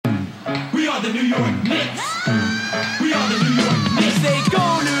are the New York Knicks. We are the New York Knicks. Say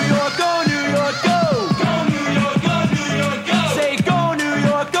go New York, go New York, go. Go New York, go New York, go. Say go New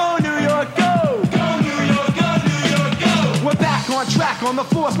York, go New York, go. Go New York, go New York, go. We're back on track on the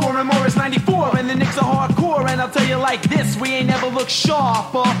floor, scoring more is 94, and the Knicks are hardcore. And I'll tell you like this, we ain't never looked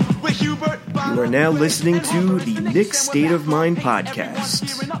sharper. With Hubert. You are now listening to the Knicks State of Mind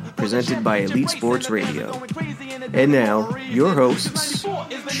podcast, presented by Elite Sports Radio. And now, your hosts,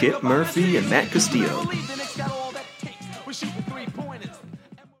 Chip Murphy and Matt Castillo.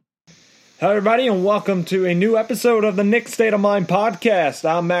 Hello, everybody, and welcome to a new episode of the Knicks State of Mind podcast.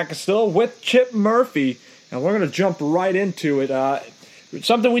 I'm Matt Castillo with Chip Murphy, and we're going to jump right into it.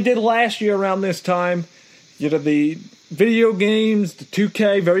 Something we did last year around this time, the video games, the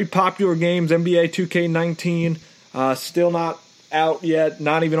 2K, very popular games, NBA 2K19, still not out yet.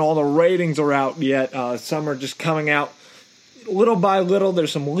 Not even all the ratings are out yet. Some are just coming out little by little.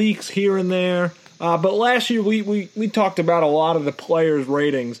 There's some leaks here and there. But last year we talked about a lot of the players'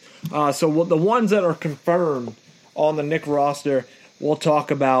 ratings. So the ones that are confirmed on the Knicks roster, we'll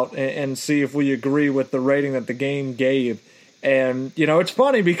talk about and see if we agree with the rating that the game gave. And, it's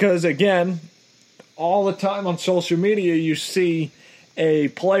funny because, again, all the time on social media you see a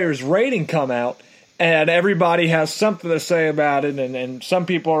player's rating come out and everybody has something to say about it, and some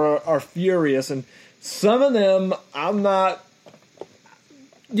people are furious, and some of them I'm not,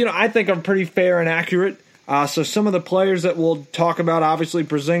 I think are pretty fair and accurate. So some of the players that we'll talk about, obviously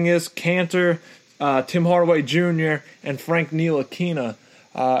Porzingis, Cantor, Tim Hardaway Jr., and Frank Ntilikina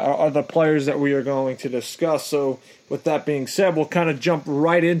are the players that we are going to discuss. So with that being said, we'll kind of jump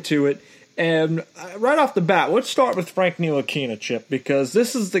right into it. And right off the bat, let's start with Frank Ntilikina, Chip, because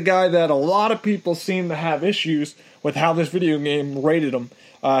this is the guy that a lot of people seem to have issues with how this video game rated him.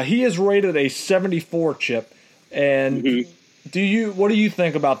 He is rated a 74, Chip. And what do you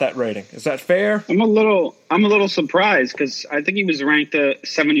think about that rating? Is that fair? I'm a little surprised because I think he was ranked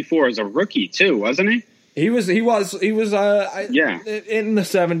 74 as a rookie too, wasn't he? He was in the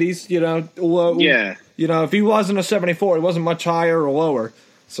 70s, low. Yeah. If he wasn't a 74, he wasn't much higher or lower.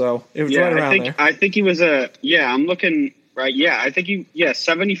 So it was right around there. I think he was I'm looking right. Yeah, I think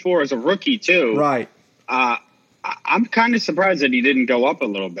 74 as a rookie too. Right. I'm kind of surprised that he didn't go up a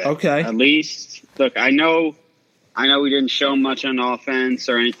little bit. Okay. At least, look, I know we didn't show much on offense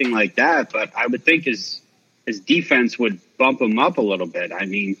or anything like that, but I would think his defense would bump him up a little bit. I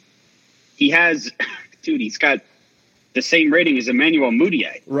mean, he's got the same rating as Emmanuel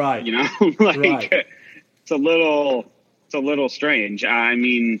Mudiay. Right. Right. It's a little strange. I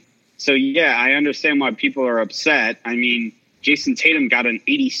mean, so yeah, I understand why people are upset. I mean, Jason Tatum got an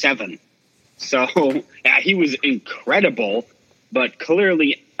 87. So yeah, he was incredible, but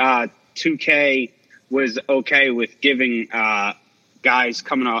clearly 2K was okay with giving guys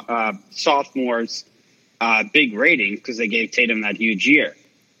coming off sophomores big ratings because they gave Tatum that huge year.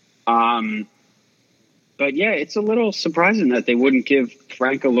 But yeah, it's a little surprising that they wouldn't give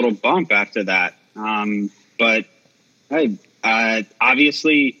Frank a little bump after that. But hey,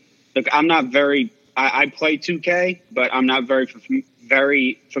 obviously, look, I'm not I play 2K, but I'm not very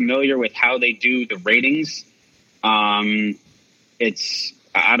familiar with how they do the ratings. I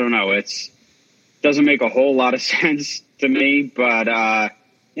don't know. It doesn't make a whole lot of sense to me, but yeah,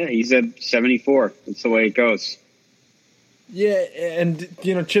 he's at 74. That's the way it goes. Yeah, and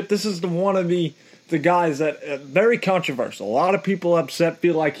Chip, this is one of the guys that very controversial. A lot of people upset,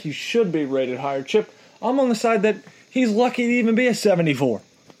 feel like he should be rated higher. Chip, I'm on the side that he's lucky to even be a 74.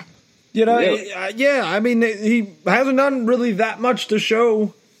 Really? Yeah, I mean, he hasn't done really that much to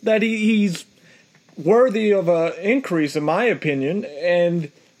show that he's worthy of an increase, in my opinion.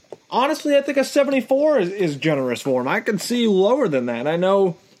 And honestly, I think a 74 is generous for him. I can see lower than that. I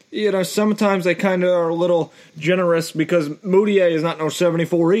know, sometimes they kind of are a little generous because Mudiay is not no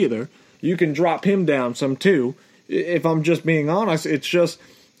 74 either. You can drop him down some too. If I'm just being honest, it's just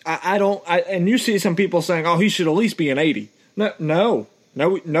and you see some people saying, "Oh, he should at least be an 80." No,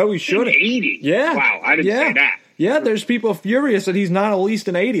 he shouldn't. 80? Yeah. Wow, I didn't say that. Yeah, there's people furious that he's not at least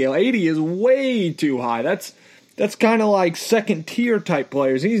an 80. 80 is way too high. That's kind of like second tier type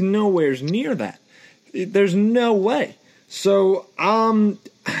players. He's nowhere near that. There's no way. So,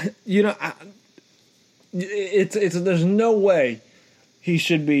 there's no way he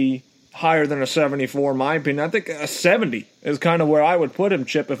should be higher than a 74, in my opinion. I think a 70 is kind of where I would put him,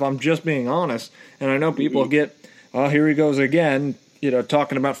 Chip, if I'm just being honest. And I know people get, here he goes again,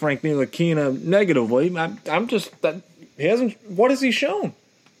 talking about Frank Ntilikina negatively. I'm just, what has he shown?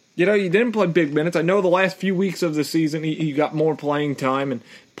 He didn't play big minutes. I know the last few weeks of the season he got more playing time and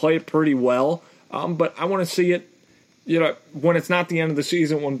played pretty well. But I want to see it, when it's not the end of the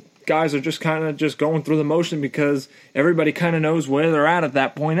season, when guys are just kind of just going through the motion because everybody kind of knows where they're at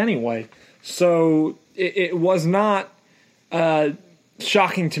that point anyway. So it was not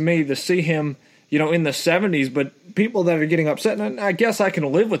shocking to me to see him, in the 70s, but people that are getting upset, and I guess I can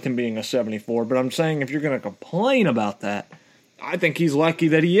live with him being a 74, but I'm saying if you're going to complain about that, I think he's lucky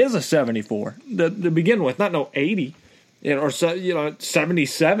that he is a 74 to begin with, not no 80, or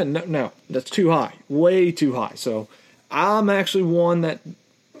 77. No, that's too high, way too high. So I'm actually one that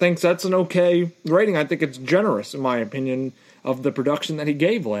thinks that's an okay rating. I think it's generous, in my opinion, of the production that he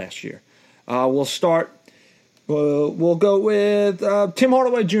gave last year. We'll go with Tim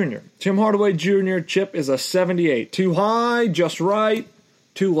Hardaway Jr. Tim Hardaway Jr. Chip is a 78. Too high, just right,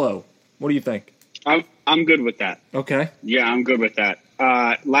 too low. What do you think? I'm good with that. Okay. Yeah, I'm good with that.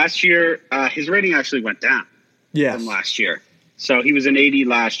 Last year, his rating actually went down. Yes. From last year. So he was an 80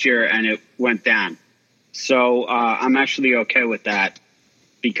 last year, and it went down. So I'm actually okay with that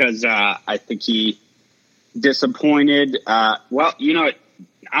because I think he disappointed.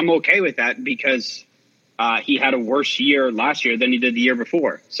 I'm okay with that because he had a worse year last year than he did the year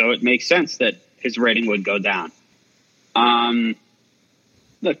before. So it makes sense that his rating would go down.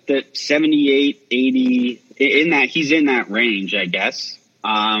 Look, the 78, 80, he's in that range, I guess.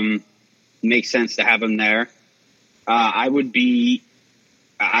 Makes sense to have him there. I don't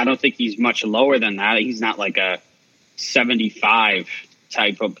think he's much lower than that. He's not like a 75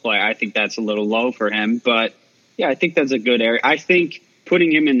 type of player. I think that's a little low for him. But, yeah, I think that's a good area. I think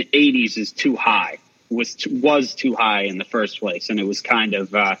putting him in the 80s is too high, was too high in the first place. And it was kind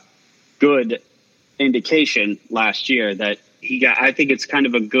of a good indication last year that I think it's kind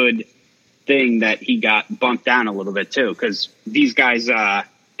of a good thing that he got bumped down a little bit too, because these guys,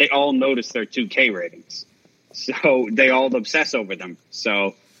 they all notice their 2K ratings. So they all obsess over them.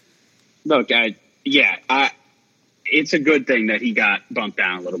 So, look, it's a good thing that he got bumped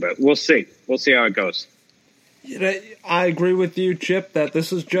down a little bit. We'll see. We'll see how it goes. I agree with you, Chip, that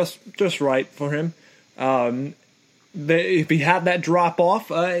this is just right for him. If he had that drop-off,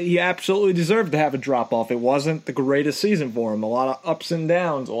 he absolutely deserved to have a drop-off. It wasn't the greatest season for him. A lot of ups and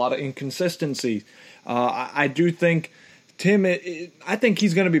downs, a lot of inconsistencies. I do think Tim, I think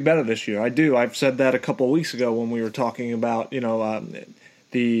he's going to be better this year. I do. I've said that a couple of weeks ago when we were talking about,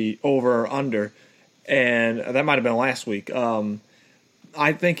 the over or under, and that might have been last week.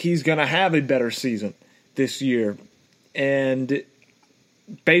 I think he's going to have a better season this year. And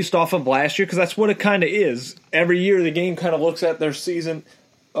based off of last year, because that's what it kind of is. Every year the game kind of looks at their season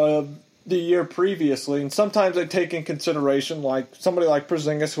of the year previously, and sometimes they take in consideration like somebody like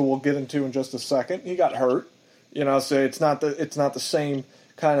Porzingis, who we'll get into in just a second. He got hurt, so it's not the same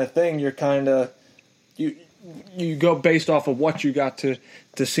kind of thing. You're kind of you go based off of what you got to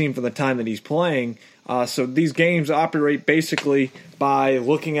see for the time that he's playing. So these games operate basically by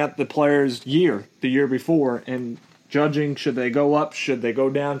looking at the player's the year before, and judging should they go up, should they go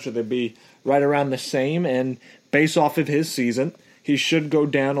down, should they be right around the same. And based off of his season, he should go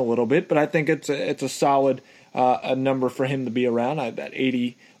down a little bit, but I think it's a solid a number for him to be around, that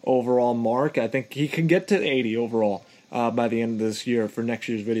 80 overall mark. I think he can get to 80 overall by the end of this year for next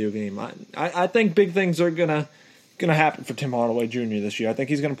year's video game. I think big things are gonna happen for Tim Hardaway Jr. this year. I think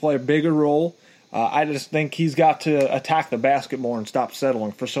he's going to play a bigger role. I just think he's got to attack the basket more and stop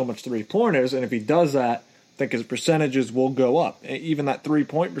settling for so much three-pointers, and if he does that, I think his percentages will go up. Even that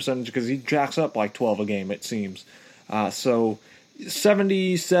three-point percentage, because he jacks up like 12 a game, it seems. So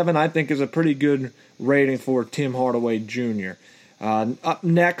 77, I think, is a pretty good rating for Tim Hardaway Jr. Up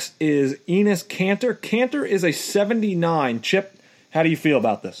next is Enes Kanter. Kanter is a 79. Chip, how do you feel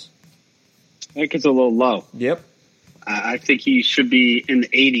about this? I think it's a little low. Yep. I think he should be in the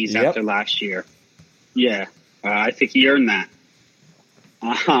 80s after last year. Yeah, I think he earned that.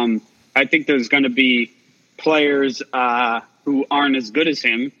 I think there's going to be players who aren't as good as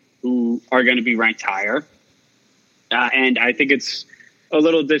him who are going to be ranked higher. And I think it's a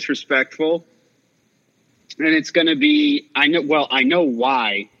little disrespectful. And it's going to be, I know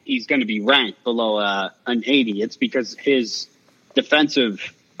why he's going to be ranked below an 80. It's because his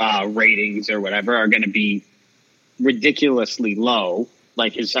defensive ratings or whatever are going to be ridiculously low.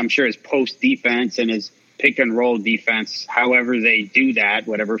 Like I'm sure his post defense and his pick and roll defense, however they do that,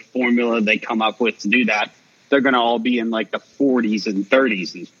 whatever formula they come up with to do that, they're going to all be in like the 40s and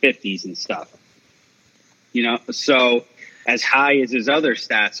 30s and 50s and stuff. So as high as his other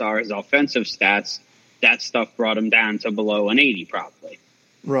stats are, his offensive stats, that stuff brought him down to below an 80 probably.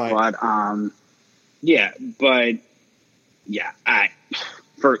 Right. But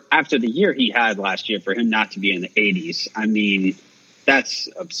for after the year he had last year, for him not to be in the 80s, I mean, that's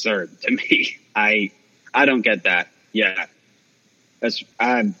absurd to me. I don't get that. Yeah, that's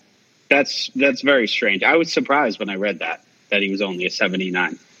very strange. I was surprised when I read that he was only a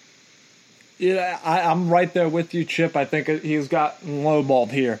 79. Yeah, I'm right there with you, Chip. I think he's got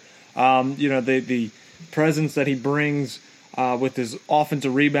lowballed here. The presence that he brings with his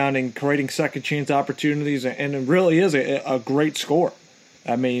offensive rebounding, creating second chance opportunities, and it really is a great scorer.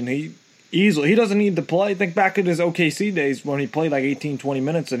 I mean, he doesn't need to play. Think back at his OKC days when he played like 18, 20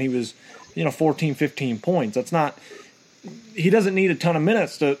 minutes and he was, 14, 15 points. He doesn't need a ton of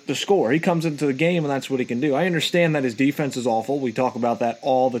minutes to score. He comes into the game and that's what he can do. I understand that his defense is awful. We talk about that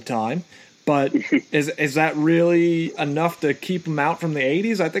all the time. But is that really enough to keep him out from the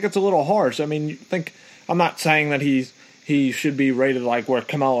 80s? I think it's a little harsh. I mean, I'm not saying that he should be rated like where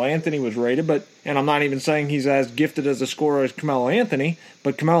Carmelo Anthony was rated, and I'm not even saying he's as gifted as a scorer as Carmelo Anthony,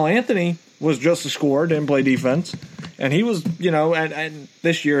 but Carmelo Anthony was just a scorer, didn't play defense, and he was, and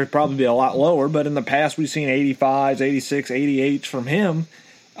this year it'd probably be a lot lower, but in the past we've seen 85s, 86, 88s from him,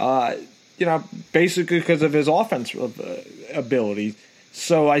 basically because of his offensive ability.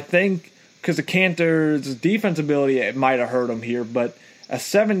 So I think because of Kanter's defense ability, it might have hurt him here, but a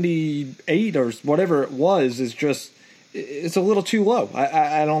 78 or whatever it was is just, it's a little too low.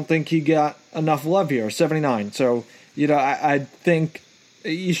 I don't think he got enough love here, 79. So, I think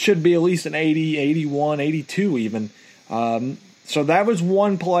he should be at least an 80, 81, 82 even. So that was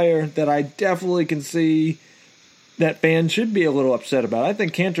one player that I definitely can see that fans should be a little upset about. I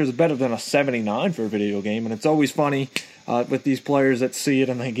think Kanter is better than a 79 for a video game, and it's always funny with these players that see it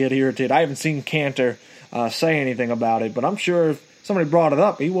and they get irritated. I haven't seen Kanter say anything about it, but I'm sure if somebody brought it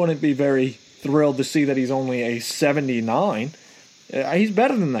up, he wouldn't be very thrilled to see that he's only a 79. He's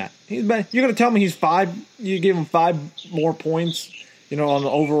better than that. You're going to tell me you give him 5 more points, on the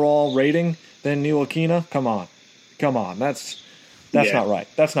overall rating than Ntilikina? Come on. That's not right.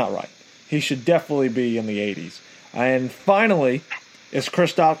 That's not right. He should definitely be in the 80s. And finally is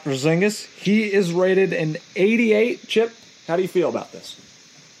Kristaps Porzingis. He is rated an 88. Chip, how do you feel about this?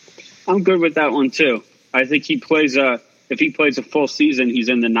 I'm good with that one too. I think if he plays a full season, he's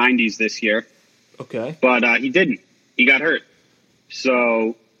in the 90s this year. Okay. But he didn't. He got hurt.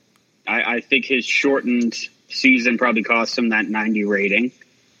 So I think his shortened season probably cost him that 90 rating.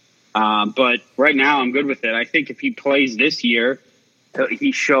 But right now I'm good with it. I think if he plays this year,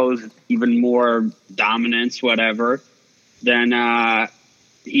 he shows even more dominance, whatever, then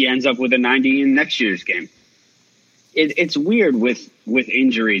he ends up with a 90 in next year's game. It's weird with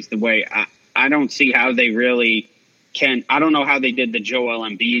injuries, the way I don't see how they really can. I don't know how they did the Joel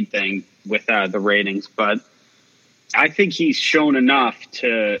Embiid thing with the ratings, but I think he's shown enough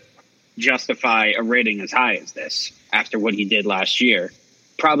to justify a rating as high as this after what he did last year.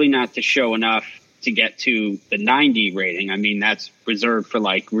 Probably not to show enough to get to the 90 rating. I mean, that's reserved for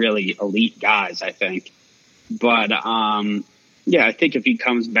like really elite guys, I think. But I think if he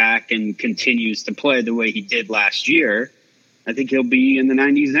comes back and continues to play the way he did last year, I think he'll be in the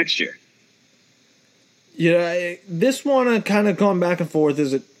 90s next year. Yeah, this one kind of going back and forth.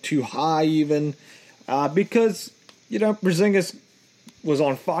 Is it too high even? Because, Porzingis was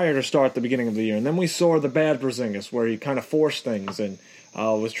on fire to start the beginning of the year. And then we saw the bad Porzingis where he kind of forced things and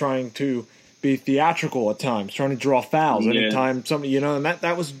was trying to be theatrical at times, trying to draw fouls anytime somebody, and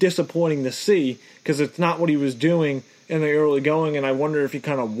that was disappointing to see because it's not what he was doing in the early going. And I wonder if he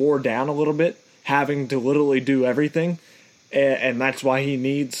kind of wore down a little bit, having to literally do everything. And that's why he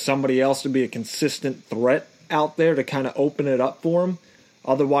needs somebody else to be a consistent threat out there to kind of open it up for him.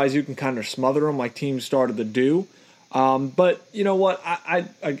 Otherwise, you can kind of smother him like teams started to do. But you know what?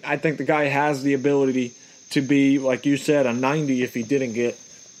 I think the guy has the ability to be, like you said, a 90 if he didn't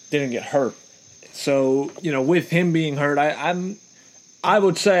get hurt. So with him being hurt, I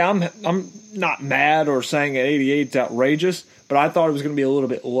would say I'm not mad or saying at 88 is outrageous, but I thought it was going to be a little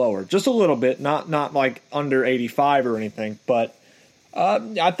bit lower, just a little bit, not like under 85 or anything. But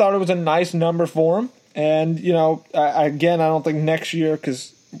I thought it was a nice number for him. And I don't think next year,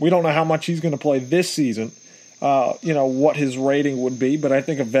 because we don't know how much he's going to play this season. What his rating would be, but I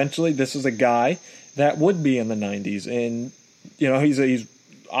think eventually this is a guy that would be in the 90s, and he's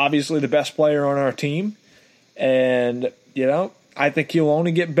obviously the best player on our team, and I think he'll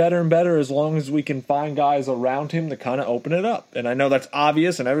only get better and better as long as we can find guys around him to kind of open it up. And I know that's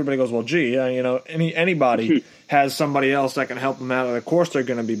obvious, and everybody goes, "Well, gee, anybody has somebody else that can help them out. Of course, they're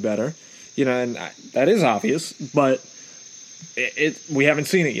going to be better." And that is obvious, but we haven't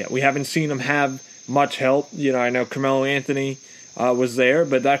seen it yet. We haven't seen him have much help. I know Carmelo Anthony was there,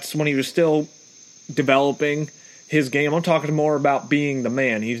 but that's when he was still developing his game. I'm talking more about being the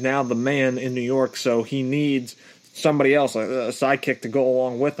man. He's now the man in New York, so he needs somebody else, a sidekick, to go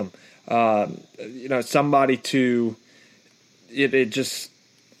along with him. somebody to it just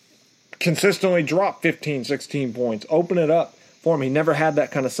consistently drop 15, 16 points, open it up for him. He never had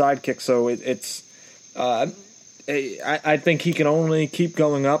that kind of sidekick, so I think he can only keep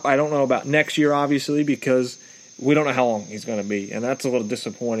going up. I don't know about next year, obviously, because we don't know how long he's going to be, and that's a little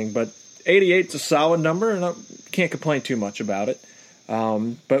disappointing. But 88's a solid number, and I can't complain too much about it.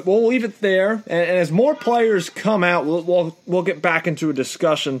 But we'll leave it there. And as more players come out, we'll get back into a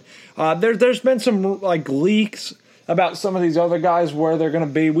discussion. There's been some leaks about some of these other guys where they're going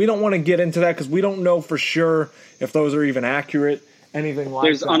to be. We don't want to get into that because we don't know for sure if those are even accurate. Anything like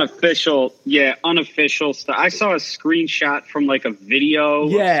There's that. Unofficial stuff. I saw a screenshot from a video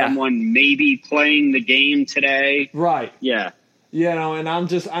of someone maybe playing the game today. Right. Yeah. And I'm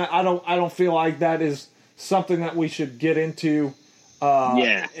just I don't feel like that is something that we should get into.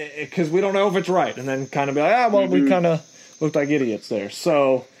 Because we don't know if it's right, and then kind of be like, we kind of looked like idiots there.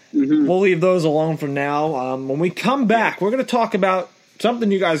 So we'll leave those alone for now. When we come back, we're going to talk about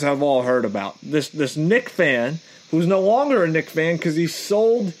something you guys have all heard about. This Knick fan, who's no longer a Knick fan because he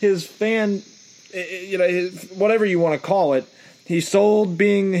sold his fan, his, whatever you want to call it. He sold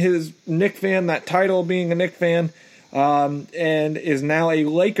being his Knick fan, that title being a Knick fan, and is now a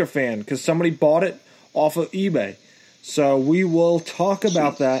Laker fan because somebody bought it off of eBay. So we will talk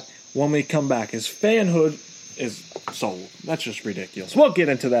about that when we come back. His fanhood is sold. That's just ridiculous. We'll get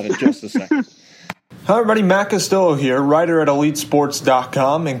into that in just a second. Hi, everybody. Matt Castillo here, writer at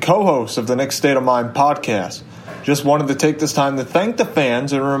EliteSports.com and co-host of the Knicks State of Mind podcast. Just wanted to take this time to thank the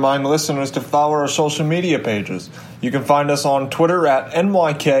fans and remind listeners to follow our social media pages. You can find us on Twitter at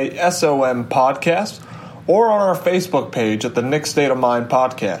NYKSOM Podcast or on our Facebook page at the Knicks State of Mind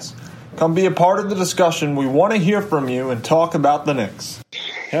podcast. Come be a part of the discussion. We want to hear from you and talk about the Knicks.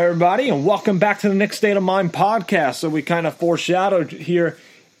 Hey, everybody, and welcome back to the Knicks State of Mind podcast. So we kind of foreshadowed here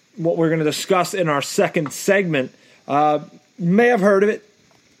what we're going to discuss in our second segment. You may have heard of it.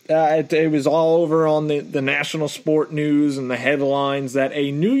 It was all over on the national sport news and the headlines that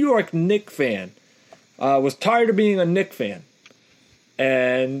a New York Knicks fan was tired of being a Knicks fan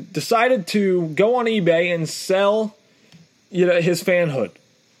and decided to go on eBay and sell his fanhood.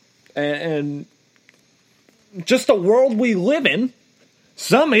 And just the world we live in,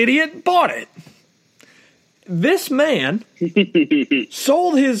 some idiot bought it. This man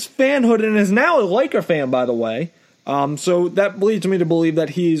sold his fanhood and is now a Laker fan, by the way. So that leads me to believe that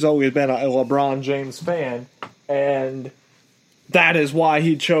he's always been a LeBron James fan, and that is why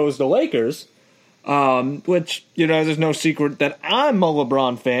he chose the Lakers, which, there's no secret that I'm a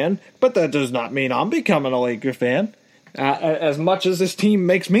LeBron fan, but that does not mean I'm becoming a Laker fan. As much as this team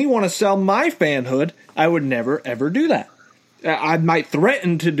makes me want to sell my fanhood, I would never, ever do that. I might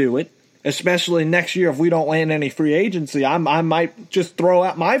threaten to do it, especially next year if we don't land any free agency. I might just throw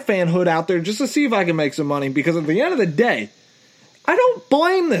out my fanhood out there just to see if I can make some money, because at the end of the day, I don't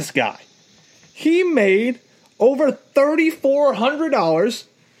blame this guy. He made over $3,400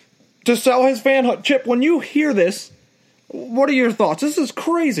 to sell his fanhood. Chip, when you hear this, what are your thoughts? This is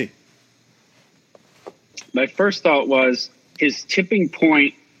crazy. My first thought was his tipping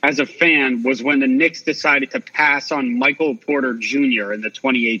point as a fan was when the Knicks decided to pass on Michael Porter Jr. in the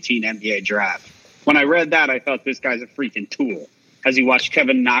 2018 NBA draft. When I read that, I thought this guy's a freaking tool. Has he watched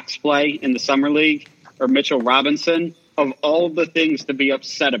Kevin Knox play in the Summer League or Mitchell Robinson? Of all the things to be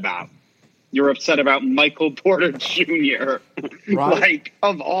upset about, you're upset about Michael Porter Jr. Right.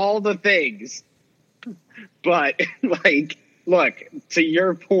 Of all the things. But, look, to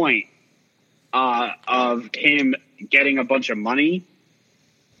your point, of him getting a bunch of money,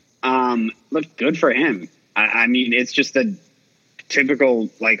 look, good for him. I mean, it's just a typical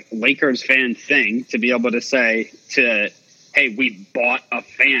Lakers fan thing to be able to say hey, we bought a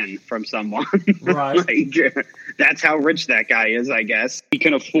fan from someone. Right. That's how rich that guy is, I guess. He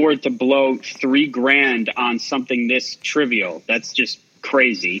can afford to blow $3,000 on something this trivial. That's just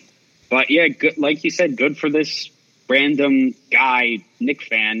crazy. But yeah, good, like you said, good for this random guy, Knicks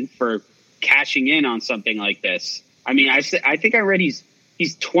fan, for cashing in on something like this. I mean, I think I read he's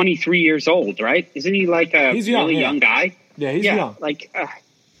 23 years old, right? Isn't he he's young, really young guy? Yeah, he's young.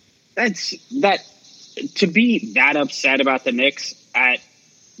 That to be that upset about the Knicks at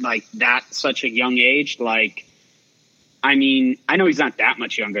that such a young age. I mean, I know he's not that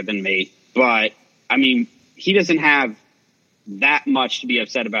much younger than me, but I mean, he doesn't have that much to be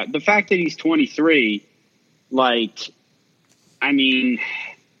upset about. The fact that he's 23, I mean,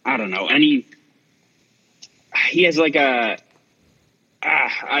 I don't know. And he has look,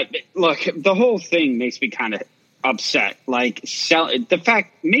 the whole thing makes me kind of upset. The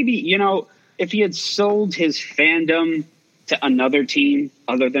fact, maybe, if he had sold his fandom to another team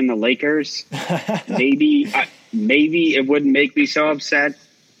other than the Lakers, maybe it wouldn't make me so upset.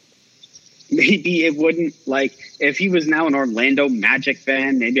 Maybe it wouldn't, like, if he was now an Orlando Magic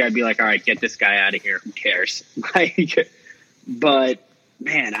fan, maybe I'd be like, all right, get this guy out of here. Who cares? But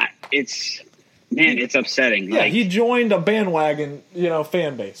man, it's upsetting. Yeah, like, he joined a bandwagon,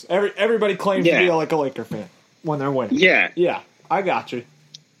 fan base. Everybody claims to be like a Laker fan when they're winning. Yeah, I got you.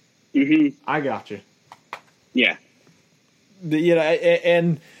 Mm-hmm. I got you. Yeah.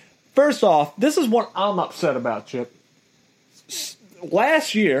 And first off, this is what I'm upset about, Chip.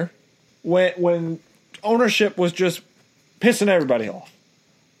 Last year, when ownership was just pissing everybody off,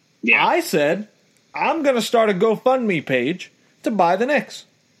 Yeah. I said, I'm going to start a GoFundMe page to buy the Knicks.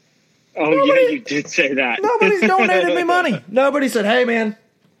 Yeah, you did say that. Nobody's donated me money. Nobody said, hey, man,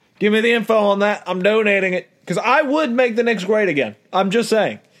 give me the info on that. I'm donating it. Because I would make the Knicks great again. I'm just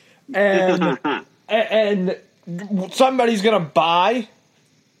saying. And somebody's going to buy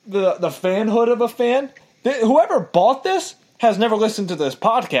the fanhood of a fan. Whoever bought this has never listened to this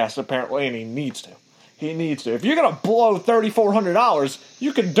podcast, apparently, and he needs to. He needs to. If you're going to blow $3,400,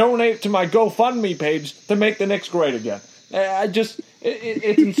 you can donate to my GoFundMe page to make the Knicks great again. It's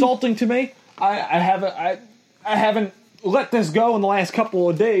insulting to me. I haven't let this go in the last couple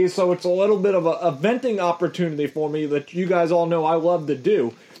of days, so it's a little bit of a venting opportunity for me that you guys all know I love to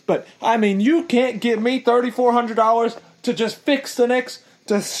do. But, I mean, you can't give me $3,400 to just fix the Knicks,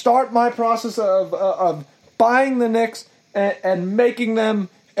 to start my process of buying the Knicks and making them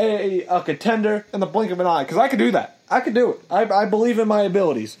a contender in the blink of an eye. Because I could do that. I could do it. I believe in my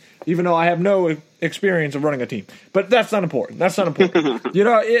abilities, even though I have no experience of running a team. But that's not important.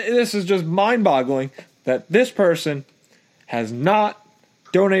 This is just mind-boggling that this person has not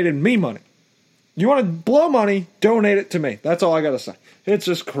donated me money. You want to blow money, donate it to me. That's all I got to say. It's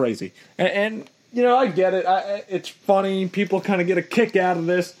just crazy. And I get it. It's funny. People kind of get a kick out of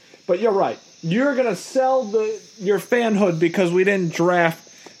this. But you're right. You're going to sell your fanhood because we didn't draft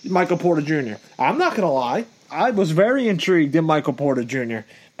Michael Porter Jr. I'm not going to lie. I was very intrigued in Michael Porter Jr.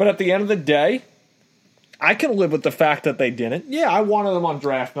 But at the end of the day, I can live with the fact that they didn't. Yeah, I wanted him on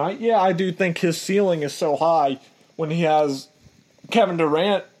draft night. Yeah, I do think his ceiling is so high when he has Kevin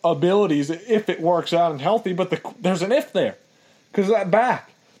Durant abilities if it works out and healthy. But there's an if there. Because of that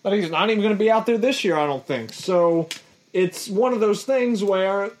back. But he's not even going to be out there this year, I don't think. So it's one of those things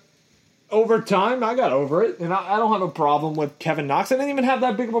where over time, I got over it. And I don't have a problem with Kevin Knox. I didn't even have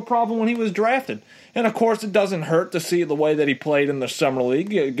that big of a problem when he was drafted. And, of course, it doesn't hurt to see the way that he played in the Summer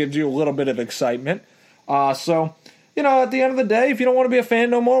League. It gives you a little bit of excitement. So, at the end of the day, if you don't want to be a fan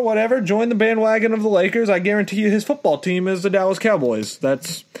no more, whatever, join the bandwagon of the Lakers. I guarantee you his football team is the Dallas Cowboys.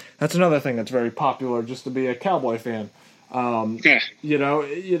 That's another thing that's very popular, just to be a Cowboy fan.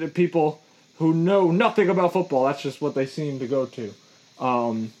 People who know nothing about football, that's just what they seem to go to.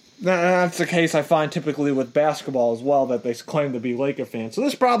 That's the case I find typically with basketball as well, that they claim to be Laker fans. So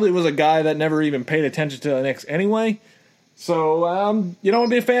this probably was a guy that never even paid attention to the Knicks anyway. So, you don't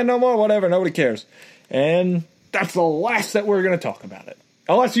want to be a fan no more? Whatever, nobody cares. And that's the last that we're going to talk about it.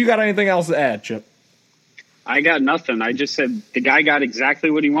 Unless you got anything else to add, Chip. I got nothing. I just said the guy got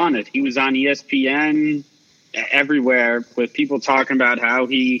exactly what he wanted. He was on ESPN everywhere with people talking about how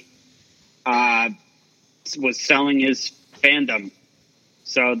he was selling his fandom.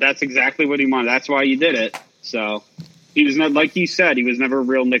 So that's exactly what he wanted. That's why he did it. So he was not, like you said, he was never a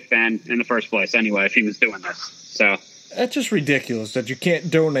real Knicks fan in the first place anyway, if he was doing this. So that's just ridiculous that you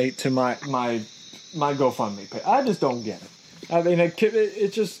can't donate to my GoFundMe page. I just don't get it. I mean,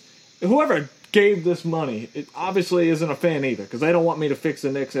 it's just whoever gave this money, it obviously isn't a fan either, because they don't want me to fix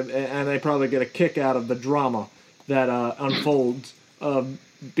the Knicks, and they probably get a kick out of the drama that unfolds of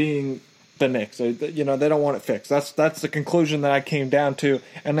being the Knicks. They don't want it fixed. That's the conclusion that I came down to,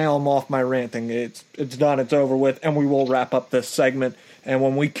 and now I'm off my ranting. It's done. It's over with, and we will wrap up this segment. And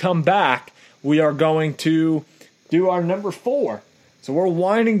when we come back, we are going to do our number 4. So we're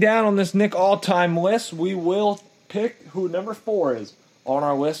winding down on this Knick all-time list. We will pick who number 4 is on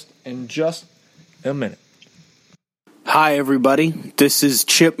our list in just a minute. Hi, everybody. This is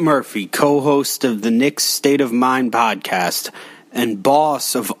Chip Murphy, co-host of the Knicks State of Mind podcast and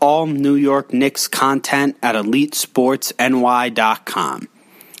boss of all New York Knicks content at EliteSportsNY.com.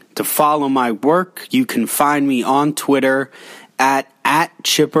 To follow my work, you can find me on Twitter at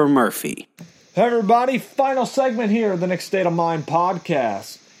Chipper Murphy. Hey, everybody. Final segment here of the Knicks State of Mind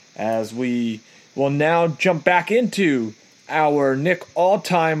podcast, as we will now jump back into our Knick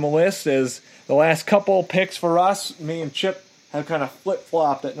all-time list. As the last couple picks for us, me and Chip have kind of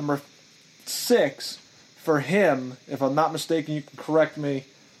flip-flopped at number 6 for him. If I'm not mistaken, you can correct me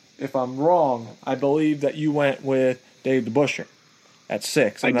if I'm wrong. I believe that you went with Dave DeBusschere at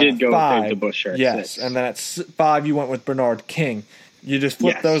 6. And I then did at go 5, with Dave DeBusschere at yes, 6. and then at 5 you went with Bernard King. You just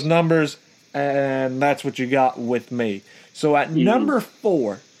flipped Yes. those numbers, and that's what you got with me. So at number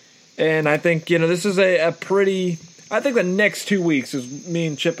 4, and I think, this is a pretty... I think the next 2 weeks, as me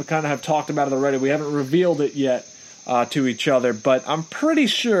and Chip kind of have talked about it already, we haven't revealed it yet to each other, but I'm pretty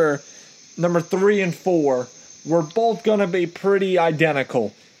sure number 3 and 4, we're both going to be pretty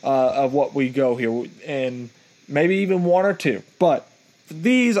identical of what we go here, and maybe even 1 or 2. But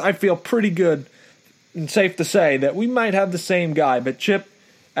these, I feel pretty good and safe to say that we might have the same guy. But Chip,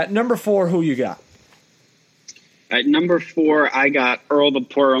 at number 4, who you got? At number 4, I got Earl the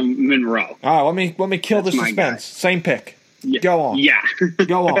Pearl Monroe. All right, let me kill That's the my suspense. guy. Same pick. Yeah. Go on. Yeah.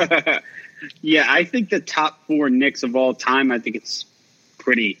 Go on. Yeah, I think the top 4 Knicks of all time, I think it's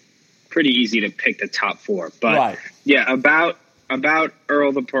pretty easy to pick the top 4. But Right. yeah, about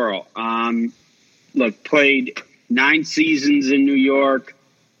Earl the Pearl. Look, played 9 seasons in New York.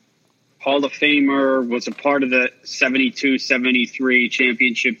 Hall of Famer, was a part of the 72-73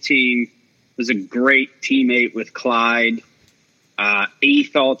 championship team. Was a great teammate with Clyde.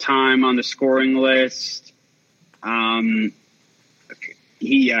 8th all time on the scoring list. I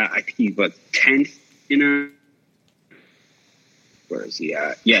think he was 10th, where is he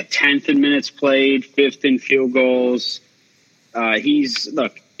at? Yeah, 10th in minutes played, 5th in field goals. He's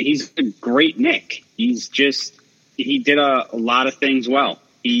a great Knick. He did a lot of things well.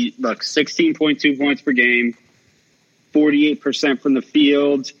 16.2 points per game, 48% from the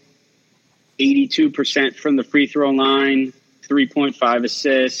field, 82% from the free throw line, 3.5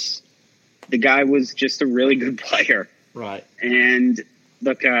 assists. The guy was just a really good player. Right. And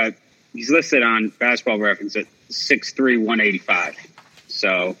look, he's listed on Basketball Reference at 6'3", 185.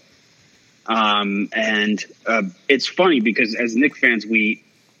 So, it's funny because as Knicks fans, we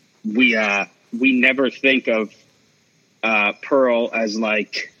never think of Pearl as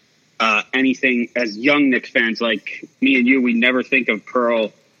like anything. As young Knicks fans, like me and you, we never think of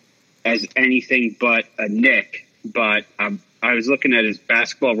Pearl as anything but a Knick. But I was looking at his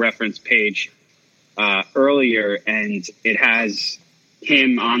Basketball Reference page earlier, and it has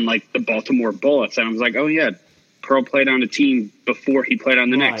him on like the Baltimore Bullets, and I was like, oh yeah, Pearl played on a team before he played on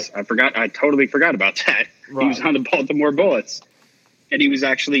the Knicks. I totally forgot about that. Right. He was on the Baltimore Bullets, and he was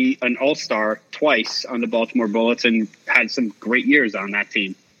actually an all-star twice on the Baltimore Bullets and had some great years on that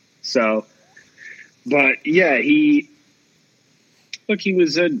team. So, but yeah, he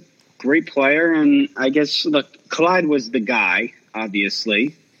was a great player, and I guess Clyde was the guy,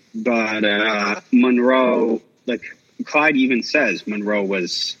 obviously, but Monroe, Clyde even says Monroe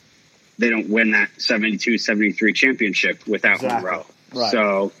they don't win that 72-73 championship without Monroe. Right.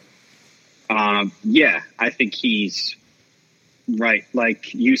 So, yeah, I think he's right.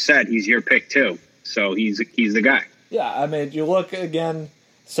 Like you said, he's your pick too. So he's the guy. Yeah, I mean, you look again,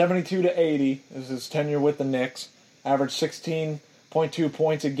 72-80 is his tenure with the Knicks. Averaged 16.2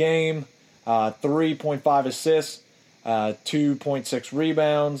 points a game, 3.5 assists, 2.6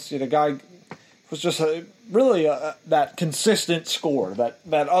 rebounds. The guy was just really that consistent scorer,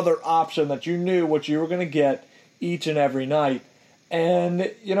 that other option that you knew what you were going to get each and every night.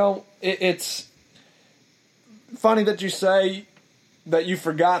 And, it's funny that you say that you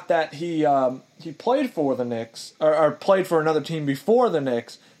forgot that he played for the Knicks, or played for another team before the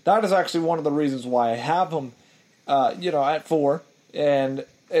Knicks. That is actually one of the reasons why I have him, at 4. And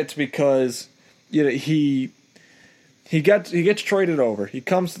it's because, he gets traded over. He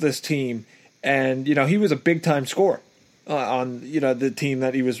comes to this team, and, he was a big-time scorer on, the team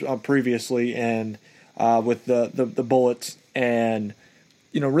that he was on previously and with the Bullets, and,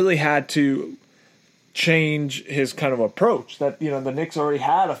 really had to change his kind of approach. That, the Knicks already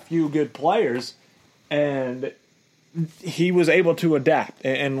had a few good players, and he was able to adapt.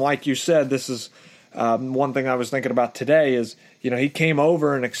 And like you said, this is one thing I was thinking about today is, he came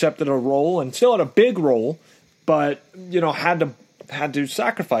over and accepted a role and still had a big role, but, had to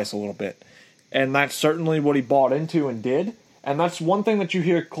sacrifice a little bit. And that's certainly what he bought into and did. And that's one thing that you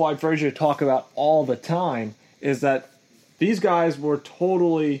hear Clyde Frazier talk about all the time is that these guys were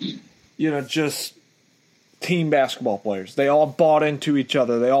totally, just team basketball players. They all bought into each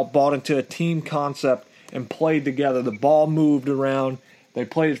other. They all bought into a team concept and played together. The ball moved around. They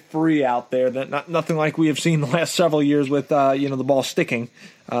played it free out there. Nothing like we have seen the last several years with, the ball sticking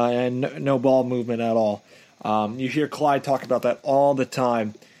and no ball movement at all. You hear Clyde talk about that all the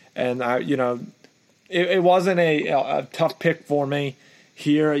time. And, it wasn't a tough pick for me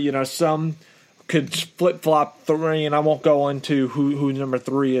here. Some could flip-flop 3, and I won't go into who number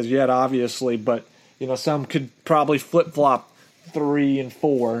 3 is yet, obviously. But, some could probably flip-flop 3 and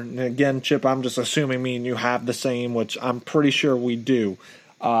 4. And again, Chip, I'm just assuming me and you have the same, which I'm pretty sure we do.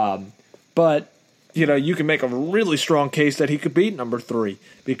 But, you can make a really strong case that he could beat number 3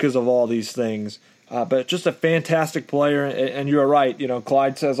 because of all these things. But just a fantastic player, and you're right.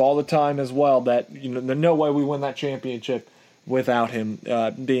 Clyde says all the time as well that there's no way we win that championship without him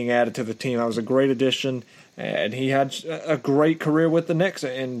being added to the team. That was a great addition, and he had a great career with the Knicks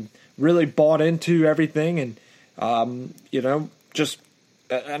and really bought into everything. And just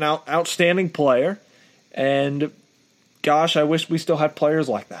an outstanding player. And gosh, I wish we still had players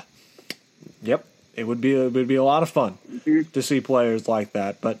like that. Yep, it would be a lot of fun to see players like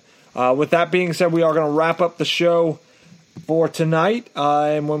that. But with that being said, we are going to wrap up the show for tonight.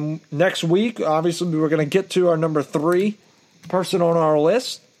 And next week, obviously, we're going to get to our number 3 person on our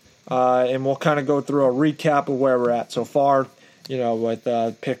list, and we'll kind of go through a recap of where we're at so far. With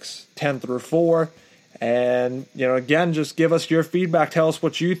picks 10 through 4. And, again, just give us your feedback. Tell us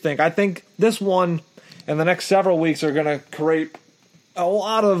what you think. I think this one and the next several weeks are going to create a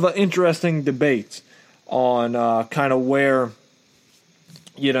lot of interesting debates on kind of where,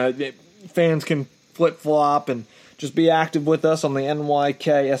 fans can flip-flop and just be active with us on the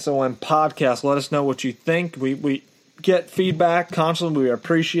NYKSOM podcast. Let us know what you think. We get feedback constantly. We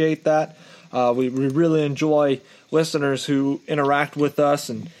appreciate that. We really enjoy listeners who interact with us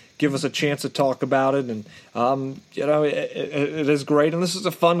and give us a chance to talk about it. And, it is great. And this is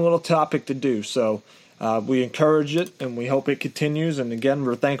a fun little topic to do. So we encourage it, and we hope it continues. And, again,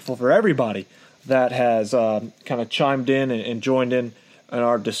 we're thankful for everybody that has kind of chimed in and joined in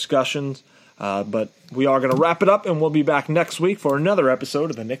our discussions. But we are going to wrap it up, and we'll be back next week for another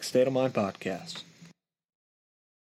episode of the Knicks State of Mind podcast.